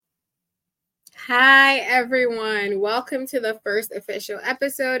Hi, everyone. Welcome to the first official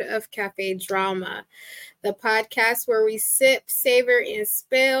episode of Cafe Drama, the podcast where we sip, savor, and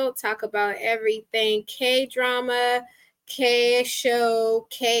spill, talk about everything K drama, K show,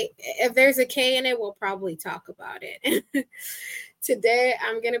 K. If there's a K in it, we'll probably talk about it. Today,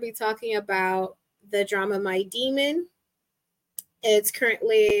 I'm going to be talking about the drama My Demon. It's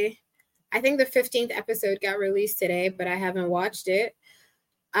currently, I think the 15th episode got released today, but I haven't watched it.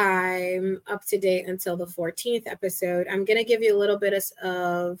 I'm up to date until the 14th episode. I'm going to give you a little bit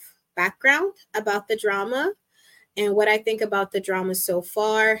of background about the drama and what I think about the drama so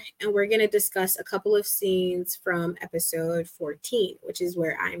far. And we're going to discuss a couple of scenes from episode 14, which is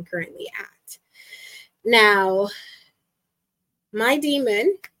where I'm currently at. Now, My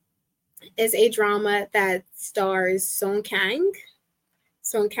Demon is a drama that stars Song Kang.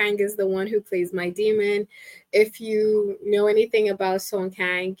 Song Kang is the one who plays My Demon. If you know anything about Song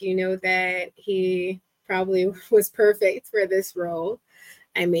Kang, you know that he probably was perfect for this role.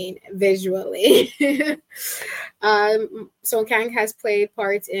 I mean, visually. Song Kang has played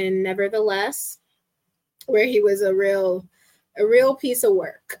parts in Nevertheless, where he was a real piece of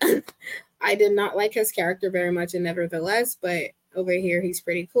work. I did not like his character very much in Nevertheless, but over here he's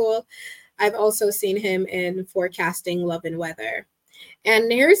pretty cool. I've also seen him in Forecasting Love and Weather.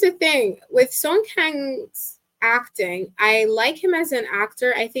 And here's the thing with Song Kang's acting, I like him as an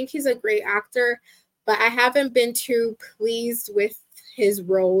actor. I think he's a great actor, but I haven't been too pleased with his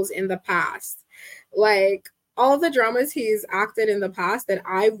roles in the past. Like all the dramas he's acted in the past that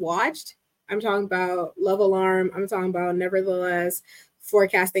I've watched, I'm talking about Love Alarm, I'm talking about Nevertheless,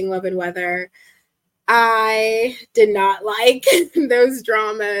 Forecasting Love and Weather. I did not like those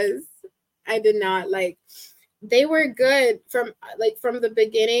dramas. I did not like. They were good from the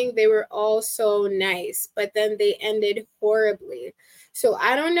beginning. They were all so nice, but then they ended horribly. So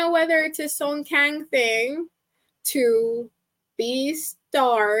I don't know whether it's a Song Kang thing to be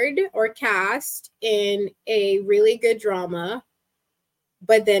starred or cast in a really good drama,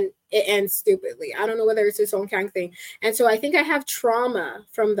 but then it ends stupidly. I don't know whether it's a Song Kang thing. And so I think I have trauma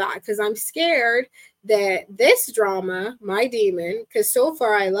from that because I'm scared that this drama, My Demon, because so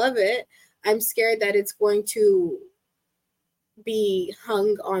far I love it, I'm scared that it's going to be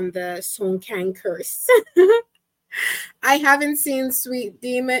hung on the Song Kang curse. I haven't seen Sweet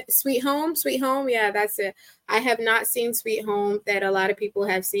Home. Yeah, that's it. I have not seen Sweet Home that a lot of people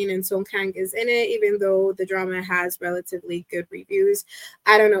have seen, and Song Kang is in it, even though the drama has relatively good reviews.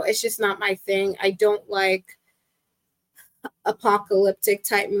 I don't know. It's just not my thing. I don't like apocalyptic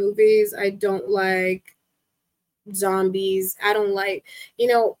type movies. I don't like zombies. I don't like,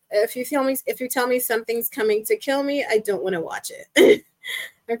 if you tell me something's coming to kill me, I don't want to watch it.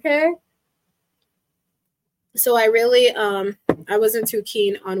 Okay? So I really I wasn't too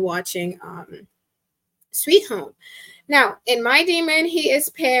keen on watching Sweet Home. Now, in My Demon, he is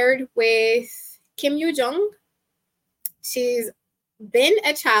paired with Kim Yoo Jung. She's been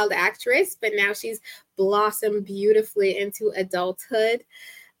a child actress, but now she's blossomed beautifully into adulthood.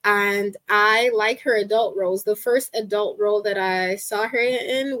 And I like her adult roles. The first adult role that I saw her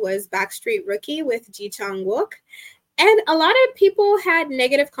in was Backstreet Rookie with Ji Chang-wook. And a lot of people had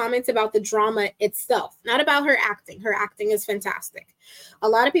negative comments about the drama itself, not about her acting. Her acting is fantastic. A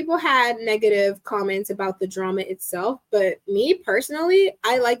lot of people had negative comments about the drama itself, but me personally,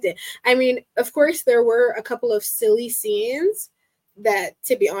 I liked it. I mean, of course, there were a couple of silly scenes that,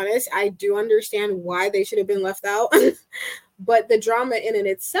 to be honest, I do understand why they should have been left out. But the drama in and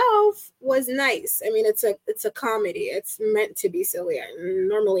itself was nice. I mean, it's a comedy. It's meant to be silly.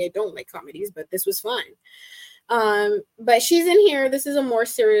 Normally I don't like comedies, but this was fun. But she's in here. This is a more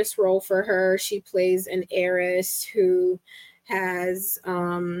serious role for her. She plays an heiress who has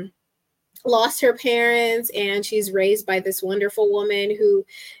lost her parents, and she's raised by this wonderful woman who,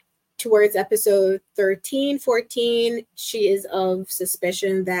 towards episode 13, 14, she is of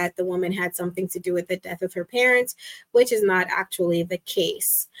suspicion that the woman had something to do with the death of her parents, which is not actually the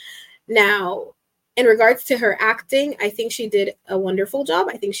case. Now, in regards to her acting, I think she did a wonderful job.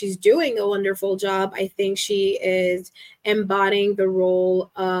 I think she's doing a wonderful job. I think she is embodying the role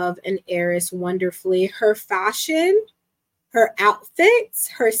of an heiress wonderfully. Her fashion, her outfits,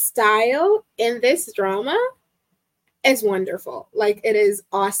 her style in this drama is wonderful. Like, it is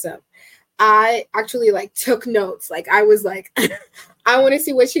awesome. I actually took notes. I was like, I want to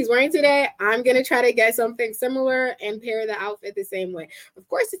see what she's wearing today. I'm going to try to get something similar and pair the outfit the same way. Of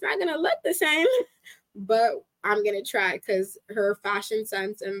course, it's not going to look the same, but I'm going to try because her fashion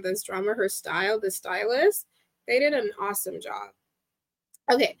sense in this drama, her style, the stylist, they did an awesome job.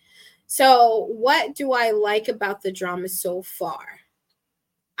 Okay, so what do I like about the drama so far?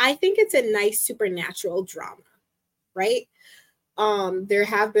 I think it's a nice supernatural drama, right? There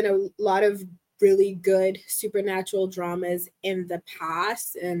have been a lot of really good supernatural dramas in the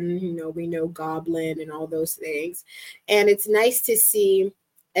past, and we know Goblin and all those things, and it's nice to see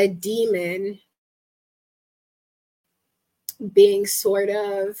a demon being sort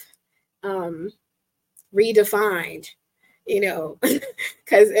of redefined,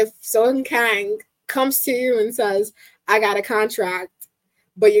 because if Song Kang comes to you and says, I got a contract,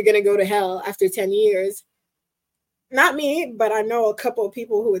 but you're gonna go to hell after 10 years, not me, but I know a couple of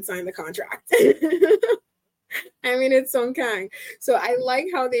people who would sign the contract. I mean, it's Song Kang. So I like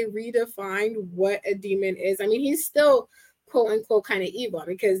how they redefined what a demon is. I mean, he's still quote unquote kind of evil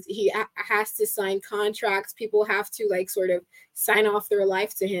because he has to sign contracts. People have to like sort of sign off their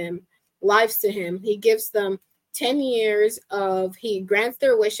lives to him. He gives them 10 years he grants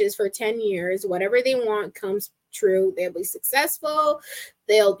their wishes for 10 years. Whatever they want comes true. They'll be successful.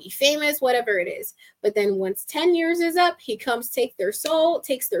 They'll be famous, whatever it is. But then once 10 years is up, he takes their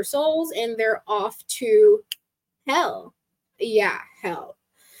souls, and they're off to hell. Yeah, hell.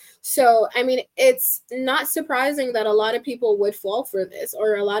 So, I mean, it's not surprising that a lot of people would fall for this,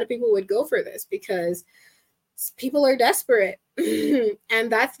 or a lot of people would go for this, because people are desperate. And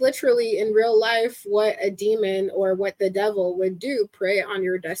that's literally in real life what a demon or what the devil would do, prey on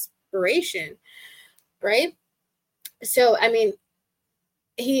your desperation, right? So, I mean,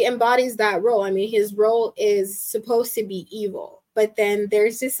 he embodies that role. I mean, his role is supposed to be evil, but then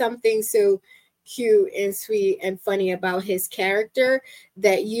there's just something so cute and sweet and funny about his character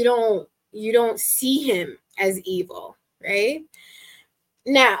that you don't see him as evil, right?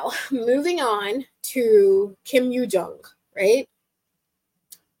 Now, moving on to Kim Yoo-jung, right?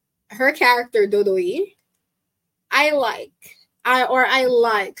 Her character Dodoi, I liked.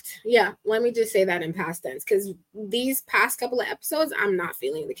 Yeah, let me just say that in past tense, because these past couple of episodes, I'm not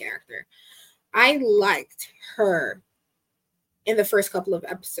feeling the character. I liked her in the first couple of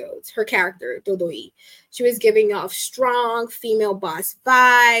episodes, her character, Dodoi. She was giving off strong female boss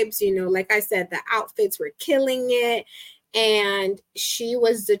vibes. Like I said, the outfits were killing it. And she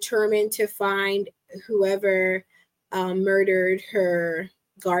was determined to find whoever murdered her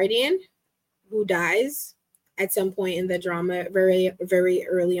guardian, who dies at some point in the drama, very, very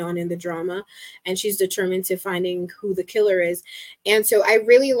early on in the drama. And she's determined to finding who the killer is. And so I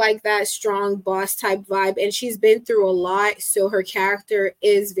really like that strong boss type vibe. And she's been through a lot, so her character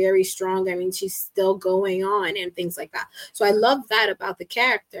is very strong. I mean, she's still going on and things like that. So I love that about the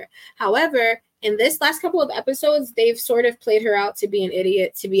character. However, in this last couple of episodes, they've sort of played her out to be an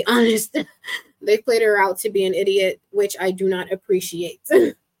idiot, to be honest. They've played her out to be an idiot, which I do not appreciate.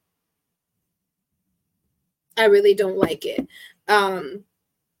 I really don't like it. And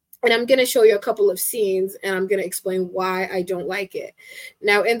I'm going to show you a couple of scenes, and I'm going to explain why I don't like it.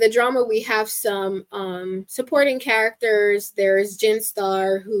 Now, in the drama, we have some supporting characters. There's Jin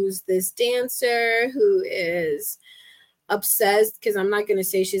Star, who's this dancer who is obsessed, because I'm not going to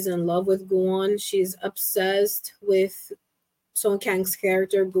say she's in love with Guwon. She's obsessed with Song Kang's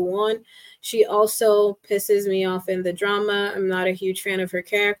character, Guwon. She also pisses me off in the drama. I'm not a huge fan of her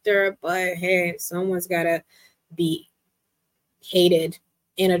character, but hey, someone's got to be hated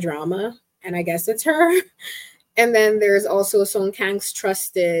in a drama, and I guess it's her. And then there's also Song Kang's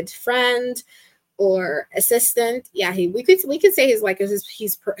trusted friend or assistant. Yeah, we could say he's like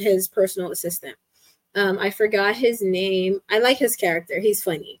his personal assistant. I forgot his name. I like his character. He's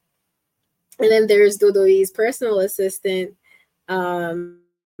funny. And then there's Dodoi's personal assistant. I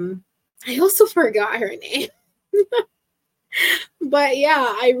also forgot her name. But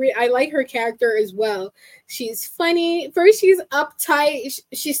yeah, I like her character as well. She's funny. First, she's uptight.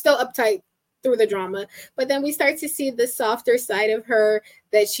 She's still uptight through the drama, but then we start to see the softer side of her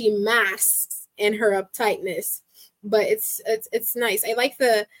that she masks in her uptightness. But it's nice. I like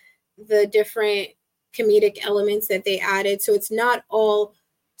the different comedic elements that they added, so it's not all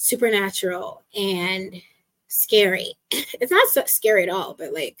supernatural and scary. It's not so scary at all,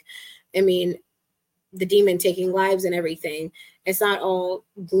 but like, I mean, the demon taking lives and everything. It's not all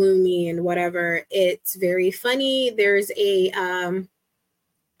gloomy and whatever. It's very funny. There's a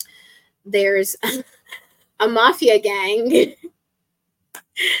mafia gang. There's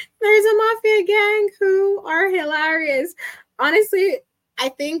a mafia gang who are hilarious. Honestly, I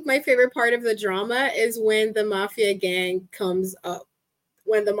think my favorite part of the drama is when the mafia gang comes up.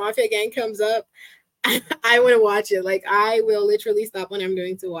 When the mafia gang comes up, I want to watch it. Like, I will literally stop what I'm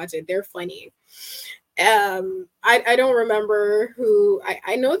doing to watch it. They're funny. I don't remember who.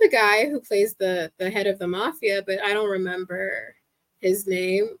 I know the guy who plays the head of the mafia, but I don't remember his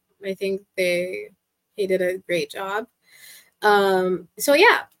name. I think he did a great job. So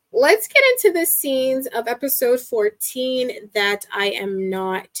yeah, let's get into the scenes of episode 14 that I am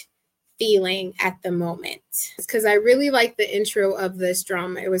not feeling at the moment. Because I really like the intro of this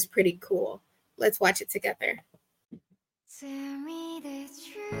drama. It was pretty cool. Let's watch it together. Tell me the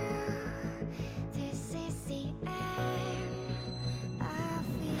truth, this is the end. I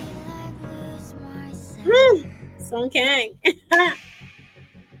feel like lose myself. Song Kang.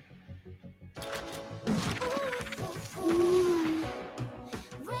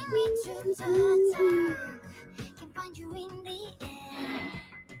 Bring me to the dark. Can find you in the air.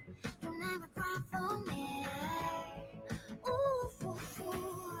 You'll never cry for me. Ooh,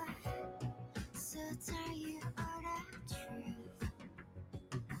 so tell you all the truth.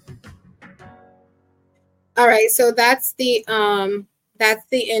 All right, so that's the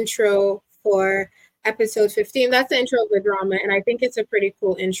intro for episode 15. That's the intro of the drama, and I think it's a pretty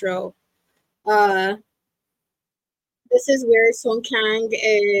cool intro. This is where Song Kang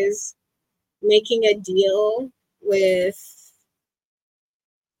is making a deal with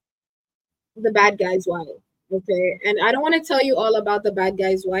the bad guy's wife. Okay, and I don't want to tell you all about the bad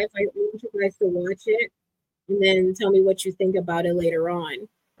guy's wife. I want you guys to watch it and then tell me what you think about it later on,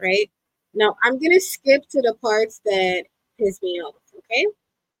 right? Now, I'm going to skip to the parts that piss me off, okay?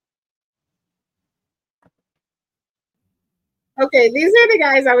 Okay, these are the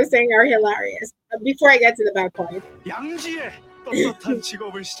guys I was saying are hilarious. Before I get to the bad part. 양지의 떳떳한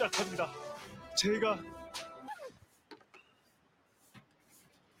직업을 시작합니다. 제가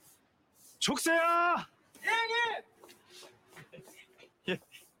족쇄야! 예.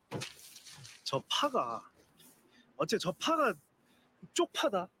 저 파가 어째 저 파가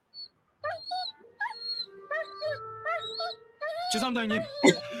쪽파다. 죄송합니다 형님.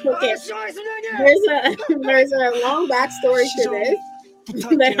 Okay, 수고하셨습니다 형님. there's a long backstory to this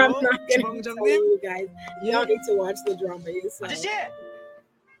that I'm not going to tell you guys. Y'all need to watch the drama yourself. 아저씨!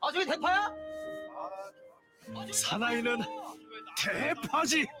 아 저기 대파야? 사나이는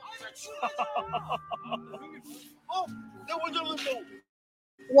대파지. 내가 먼저 먹는다고.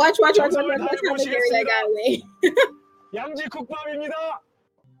 Watch how they carry that guy away. 양지 국밥입니다.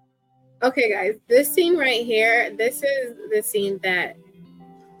 Okay, guys, this scene right here, this is the scene that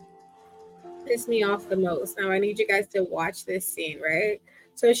pissed me off the most. Now, I need you guys to watch this scene, right?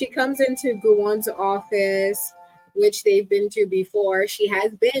 So she comes into Guwon's office, which they've been to before. She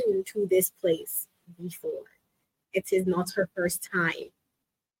has been to this place before. It is not her first time.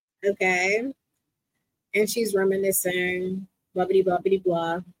 Okay? And she's reminiscing, bubbity bubbity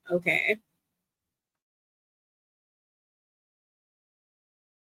blah. Okay.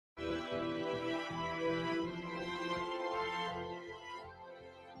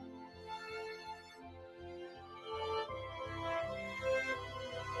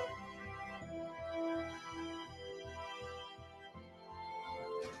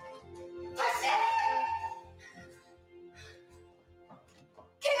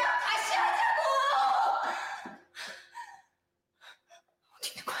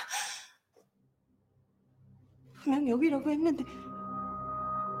 분명 여기라고 했는데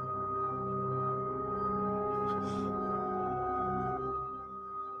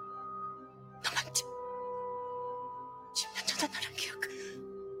너 맞지? 10년 전에 나랑 기억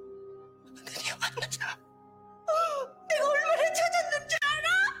드디어 만나자. 내가 얼마나 찾았는 줄 알아?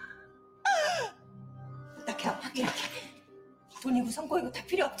 나 계약하게 할게. 돈이고 선거이고 다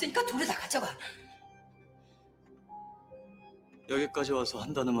필요 없으니까 도로 다 가져가. 여기까지 와서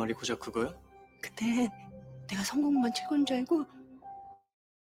한다는 말이 고작 그거야? 그때 내가 성공만 최고인 줄 알고.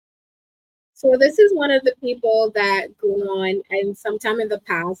 So this is one of the people that Guwon and sometime in the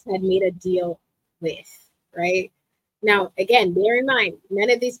past had made a deal with, right? Now, again, bear in mind, none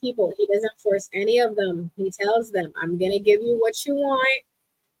of these people, he doesn't force any of them. He tells them, I'm going to give you what you want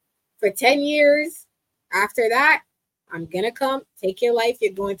for 10 years. After that, I'm going to come, take your life,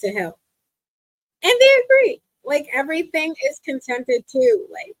 you're going to hell. And they agree. Like, everything is consented to.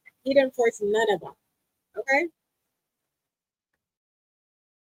 Like, he didn't force none of them. Okay?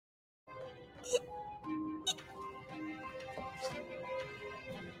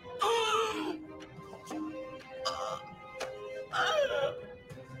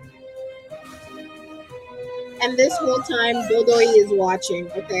 And this whole time, Dodoy is watching,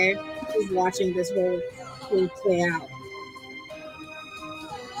 okay? He's watching this whole thing play out.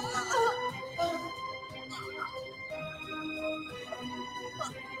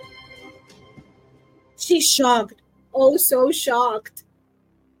 She's shocked. Oh, so shocked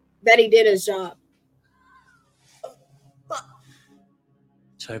that he did his job.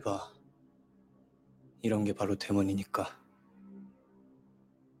 잘 봐. 이런 게 바로 대문이니까.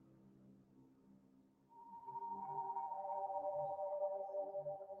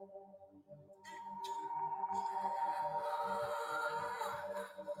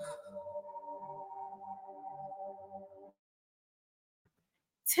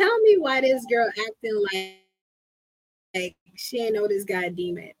 Tell me why this girl acting like she ain't know this guy a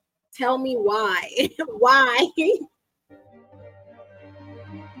demon. Tell me why. Why?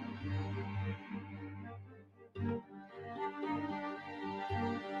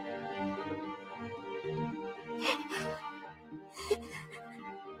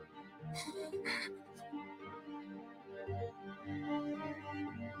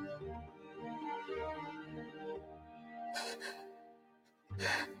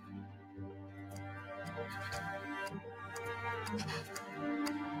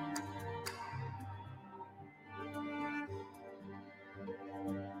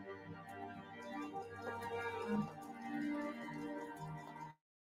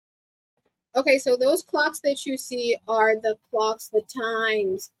 Okay, so those clocks that you see are the clocks, the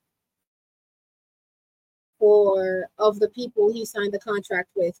times for of the people he signed the contract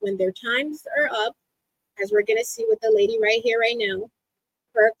with. When their times are up, as we're gonna see with the lady right here, right now,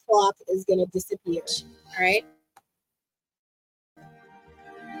 her clock is gonna disappear. All right.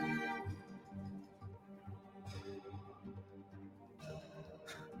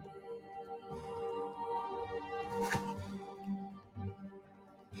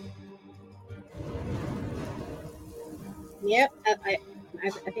 Yep, I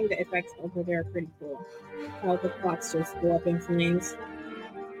think the effects over there are pretty cool. How the clocks just go up in flames.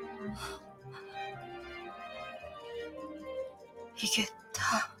 이게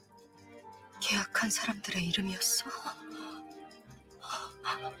다 계약한 사람들의 이름이었어?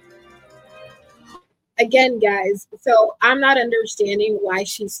 Again, guys, so I'm not understanding why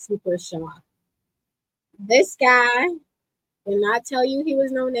she's super shocked. This guy did not tell you he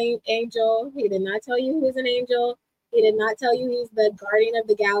was no name angel. He did not tell you he was an angel. He did not tell you he's the guardian of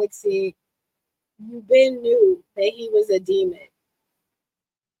the galaxy. You been knew that he was a demon.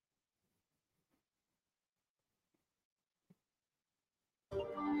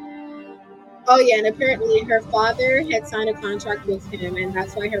 Oh yeah, and apparently her father had signed a contract with him, and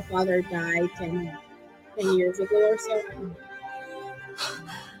that's why her father died 10 years ago or so.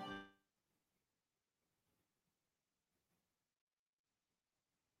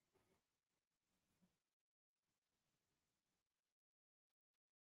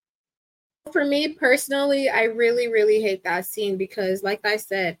 For me personally, I really hate that scene because, like I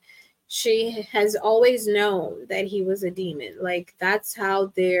said, she has always known that he was a demon. Like that's how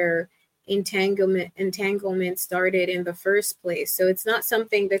their entanglement started in the first place. So it's not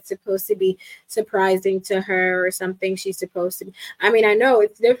something that's supposed to be surprising to her or something she's supposed to be. I mean, I know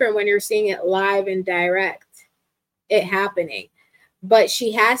it's different when you're seeing it live and direct, it happening, but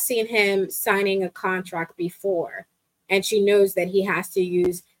she has seen him signing a contract before, and she knows that he has to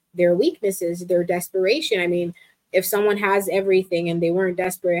use their weaknesses, their desperation. I mean, if someone has everything and they weren't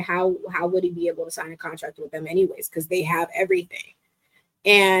desperate, how would he be able to sign a contract with them anyways? Because they have everything.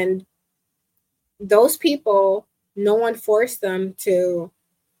 And those people, no one forced them to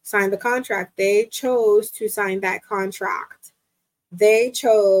sign the contract. They chose to sign that contract. They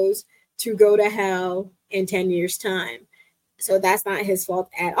chose to go to hell in 10 years' time. So that's not his fault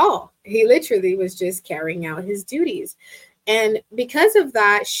at all. He literally was just carrying out his duties. And because of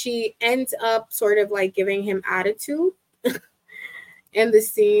that, she ends up sort of like giving him attitude in the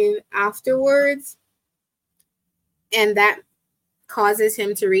scene afterwards. And that causes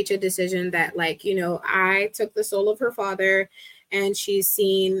him to reach a decision that, like, you know, I took the soul of her father and she's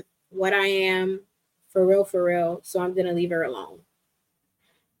seen what I am for real. So I'm going to leave her alone.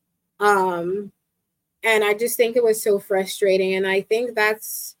 And I just think it was so frustrating. And I think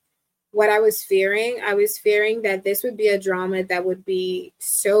that's what I was fearing. I was fearing that this would be a drama that would be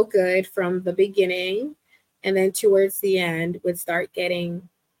so good from the beginning, and then towards the end would start getting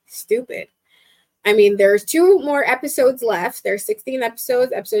stupid. I mean, there's 2 more episodes left. There's 16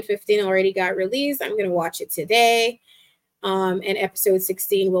 episodes. Episode 15 already got released. I'm going to watch it today. And episode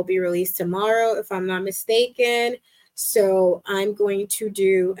 16 will be released tomorrow, if I'm not mistaken. So I'm going to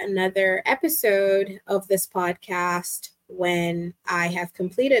do another episode of this podcast when I have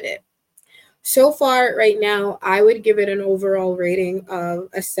completed it. So far, right now, I would give it an overall rating of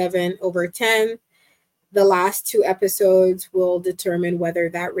a 7/10. The last 2 episodes will determine whether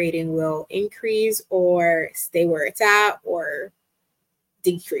that rating will increase or stay where it's at or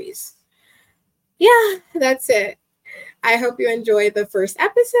decrease. Yeah, that's it. I hope you enjoyed the first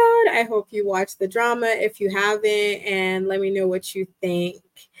episode. I hope you watched the drama if you haven't, and let me know what you think.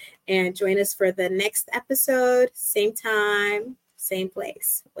 And join us for the next episode, same time, same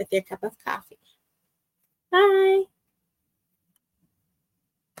place, with your cup of coffee. Bye.